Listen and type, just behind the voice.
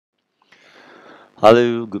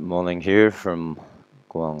Hello, good morning here from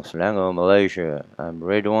Kuala Selangor, Malaysia. I'm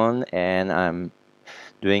Redwan and I'm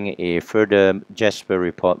doing a further Jasper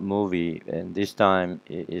report movie, and this time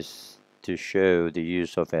it is to show the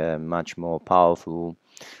use of a much more powerful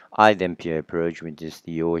iDempiere approach, which is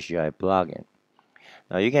the OSGi plugin.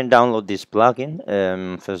 Now you can download this plugin.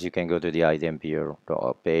 First you can go to the iDempiere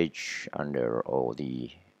page under all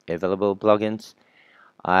the available plugins.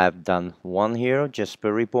 I've done one here,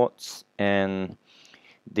 Jasperreports, and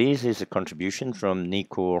this is a contribution from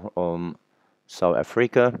Nico South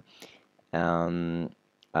Africa. Um,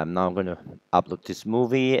 I'm now going to upload this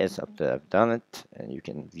movie as after I've done it, and you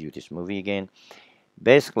can view this movie again.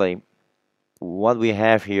 Basically, what we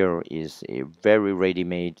have here is a very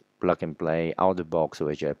ready-made plug-and-play out-of-the-box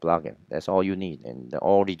OSGi plugin. That's all you need, and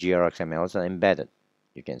all the JRXMLs are embedded.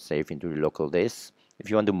 You can save into the local disk. If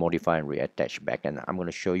you want to modify and reattach back, and I'm going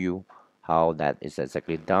to show you how that is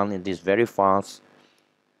exactly done in this very fast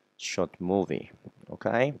short movie.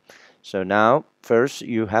 Okay, so now first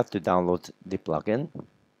you have to download the plugin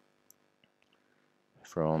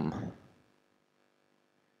from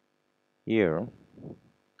here,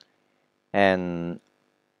 and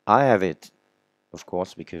I have it, of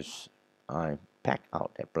course, because I packed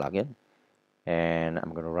out that plugin, and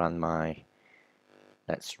I'm gonna run my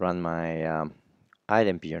let's run my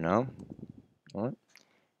iDempiere now. All right,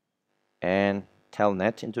 and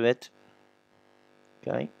telnet into it.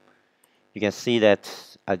 Okay, you can see that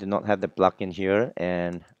I do not have the plugin here,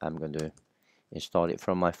 and I'm going to install it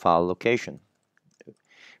from my file location,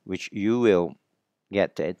 which you will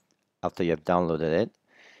get it after you have downloaded it.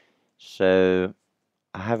 So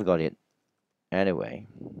I have got it anyway.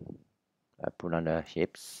 I put on the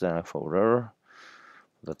hips folder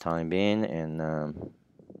for the time being, and let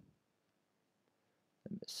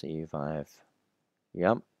me see if I have.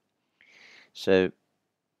 Yep. So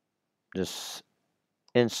just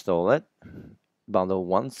install it. Bundle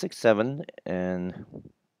 167, and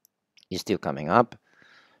it's still coming up.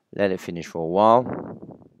 Let it finish for a while.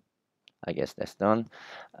 I guess that's done.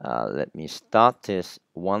 Let me start this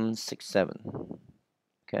 167.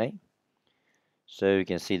 Okay. So you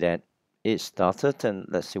can see that it started, and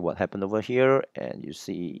let's see what happened over here. And you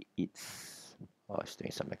see it's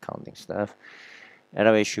doing some accounting stuff.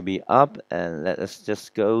 Anyway, it should be up, and let's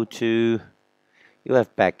just go to. You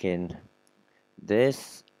have back in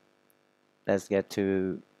this. Let's get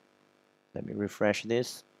to. Let me refresh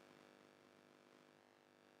this.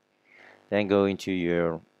 Then go into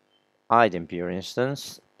your iDempiere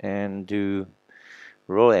instance and do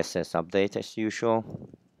role access update as usual.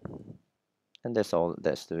 And that's all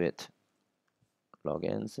there's to it.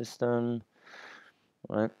 Login system.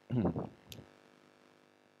 Right.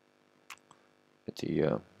 To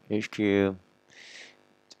your HQ.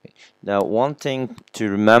 Now, one thing to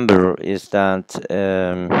remember is that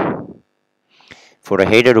for the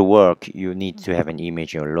header to work, you need to have an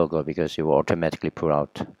image of your logo, because it will automatically pull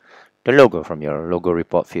out the logo from your logo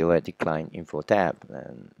report field at the client info tab.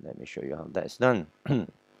 And let me show you how that's done. Get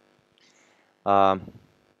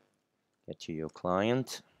to your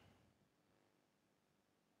client.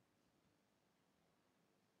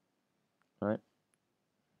 Right.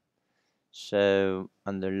 So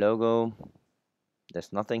under logo,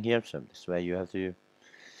 there's nothing here, so this way you have to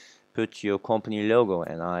put your company logo,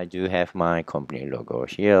 and I do have my company logo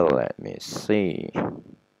here. Let me see,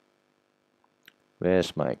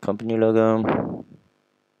 where's my company logo?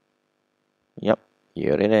 Yep,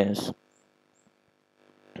 here it is.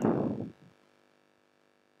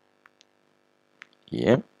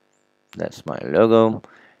 Yep, that's my logo.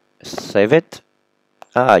 Save it.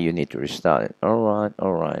 You need to restart it. Alright.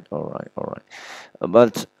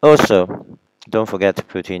 But also, don't forget to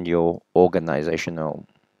put in your organizational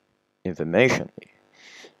information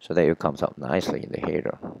so that it comes out nicely in the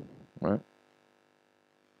header. Right?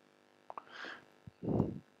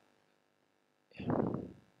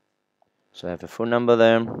 So I have a phone number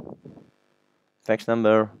there, fax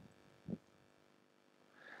number,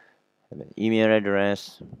 have an email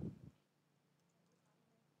address.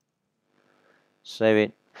 Save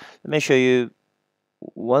it. Let me show you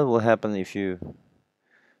what will happen if you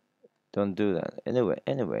don't do that. Anyway,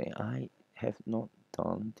 I've not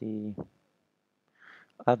done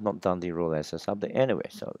the role access update anyway,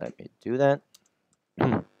 so let me do that.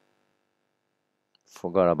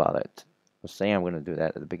 Forgot about it. I was saying I'm going to do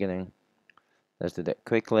that at the beginning. Let's do that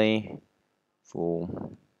quickly for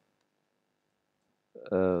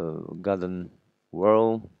garden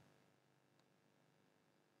world.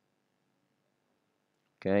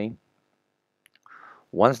 Okay.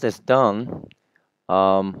 Once that's done,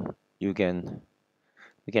 we can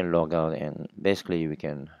log out, and basically we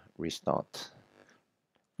can restart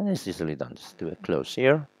And it's easily done. Just do a close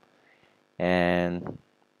here, and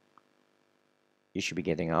you should be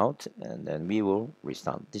getting out, and then we will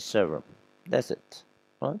restart this server. That's it.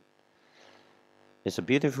 Right? It's a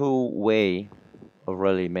beautiful way of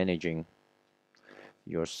really managing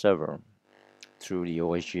your server through the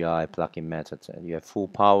OSGi plugin method. And you have full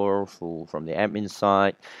power, full from the admin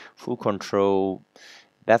side, full control,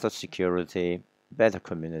 better security, better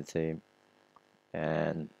community,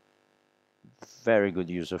 and very good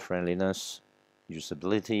user friendliness,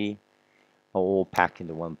 usability, all packed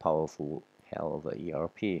into one powerful hell of a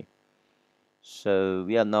ERP. So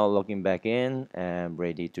we are now logging back in and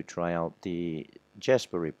ready to try out the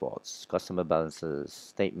Jasper reports, customer balances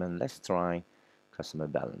statement. Let's try customer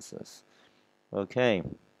balances. Okay,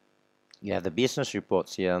 you have the business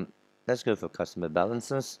reports here. Let's go for customer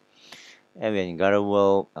balances. And we're in Garden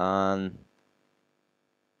World, and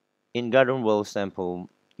in Garden World sample,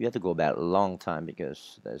 you have to go back a long time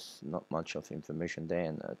because there's not much of information there.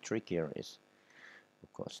 And the trick here is,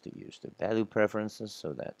 of course, to use the value preferences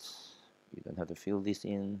so that you don't have to fill this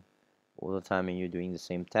in all the time when you're doing the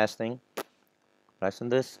same testing. Press on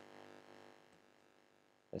this.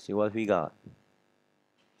 Let's see what we got.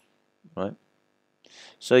 Right.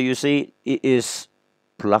 So you see, it is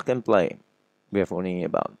plug and play. We have only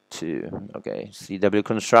about two. Okay, CW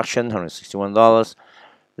construction, $161.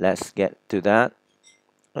 Let's get to that.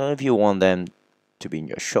 If you want them to be in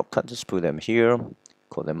your shortcut, just put them here,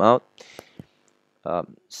 call them out.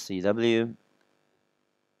 CW.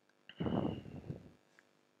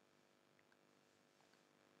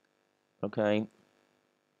 Okay.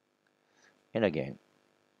 And again,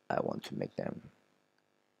 I want to make them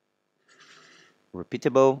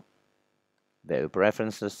repeatable. Value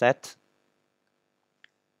preferences set.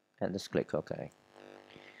 And just click OK.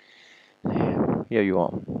 Here you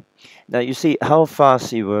are. Now you see how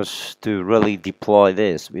fast it was to really deploy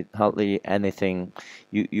this with hardly anything.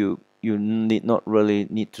 You need not really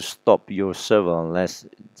need to stop your server unless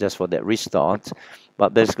just for that restart.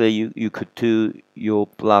 But basically you could do your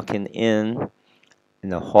plugin in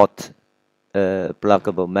a hot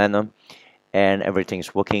pluggable manner, and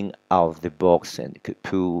everything's working out of the box, and you could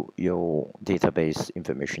pull your database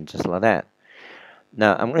information just like that.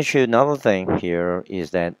 Now I'm going to show you another thing here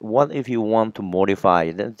is that what if you want to modify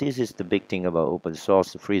it? This is the big thing about open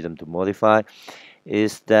source, the freedom to modify,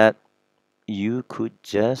 is that you could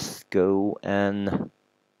just go and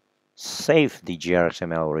save the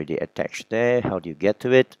JRXML already attached there. How do you get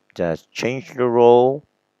to it? Just change the role,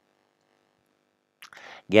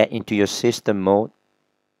 get into your system mode.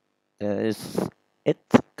 There is it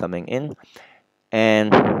coming in,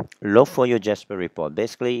 and look for your Jasper report.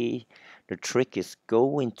 Basically, the trick is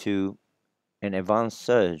go into an advanced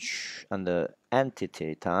search under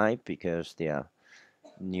entity type because they are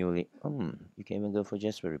newly. You can even go for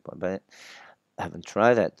Jasper report, but I haven't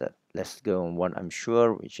tried that. Let's go on one I'm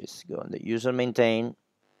sure, which is go on the user maintain.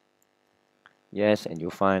 Yes, and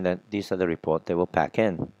you'll find that these are the reports they will pack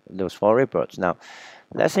in, those 4 reports. Now,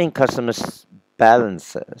 let's say in customers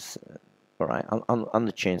balances, all right, I'm going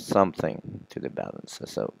to change something to the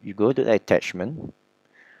balances. So you go to the attachment,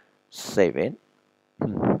 save it,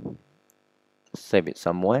 save it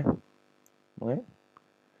somewhere, right?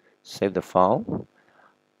 Save the file.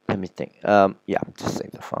 Let me think. Yeah, just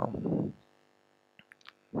save the file.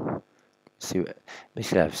 See,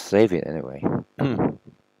 basically I've saved it anyway. I'm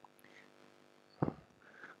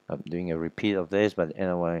doing a repeat of this, but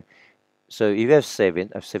anyway. So if you have saved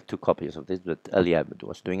it, I've saved 2 copies of this, but earlier I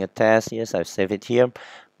was doing a test. Yes, I've saved it here.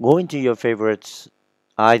 Go into your favorites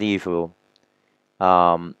IDE for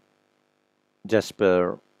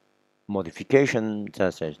Jasper modification,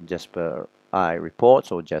 such as Jasper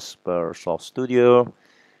iReports or Jasper Source Studio.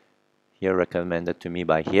 Here recommended to me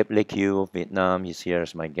by Hiep Lê Q, Vietnam. He's here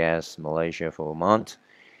as my guest, Malaysia for a month.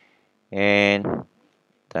 And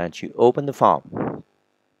then you open the file.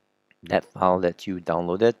 That file that you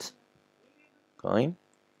downloaded. Okay.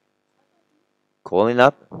 Calling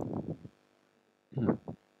up.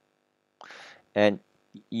 And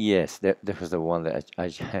yes, that was the one that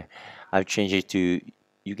I've changed it to.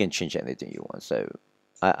 You can change anything you want. So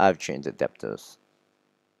I've changed the adapters.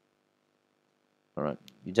 All right.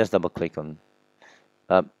 You just double click on.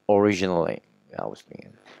 Originally, I was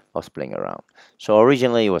playing around. So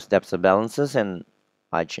originally it was depth of balances, and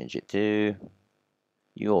I changed it to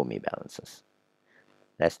you owe me balances.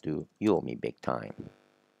 Let's do you owe me big time.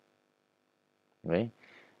 Okay,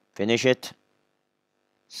 finish it,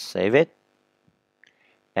 save it,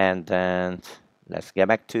 and then let's get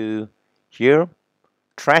back to here.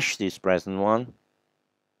 Trash this present one,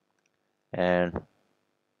 and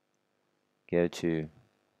go to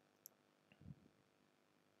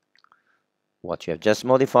what you have just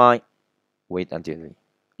modified. Wait until,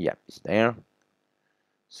 yeah, it's there.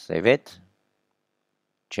 Save it.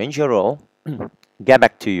 Change your role. Get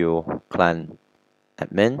back to your client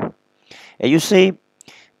admin. And you see,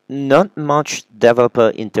 not much developer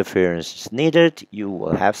interference is needed. You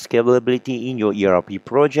will have scalability in your ERP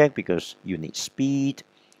project because you need speed.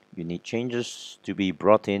 You need changes to be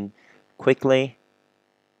brought in quickly.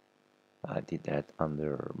 I did that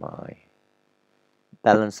under my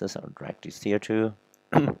balances. I'll drag this here too.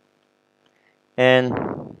 And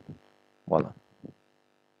voila.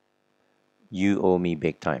 You owe me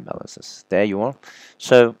big time balances. There you are.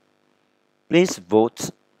 So please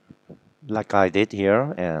vote like I did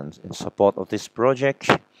here and in support of this project.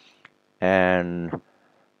 And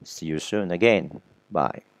see you soon again.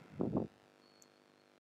 Bye.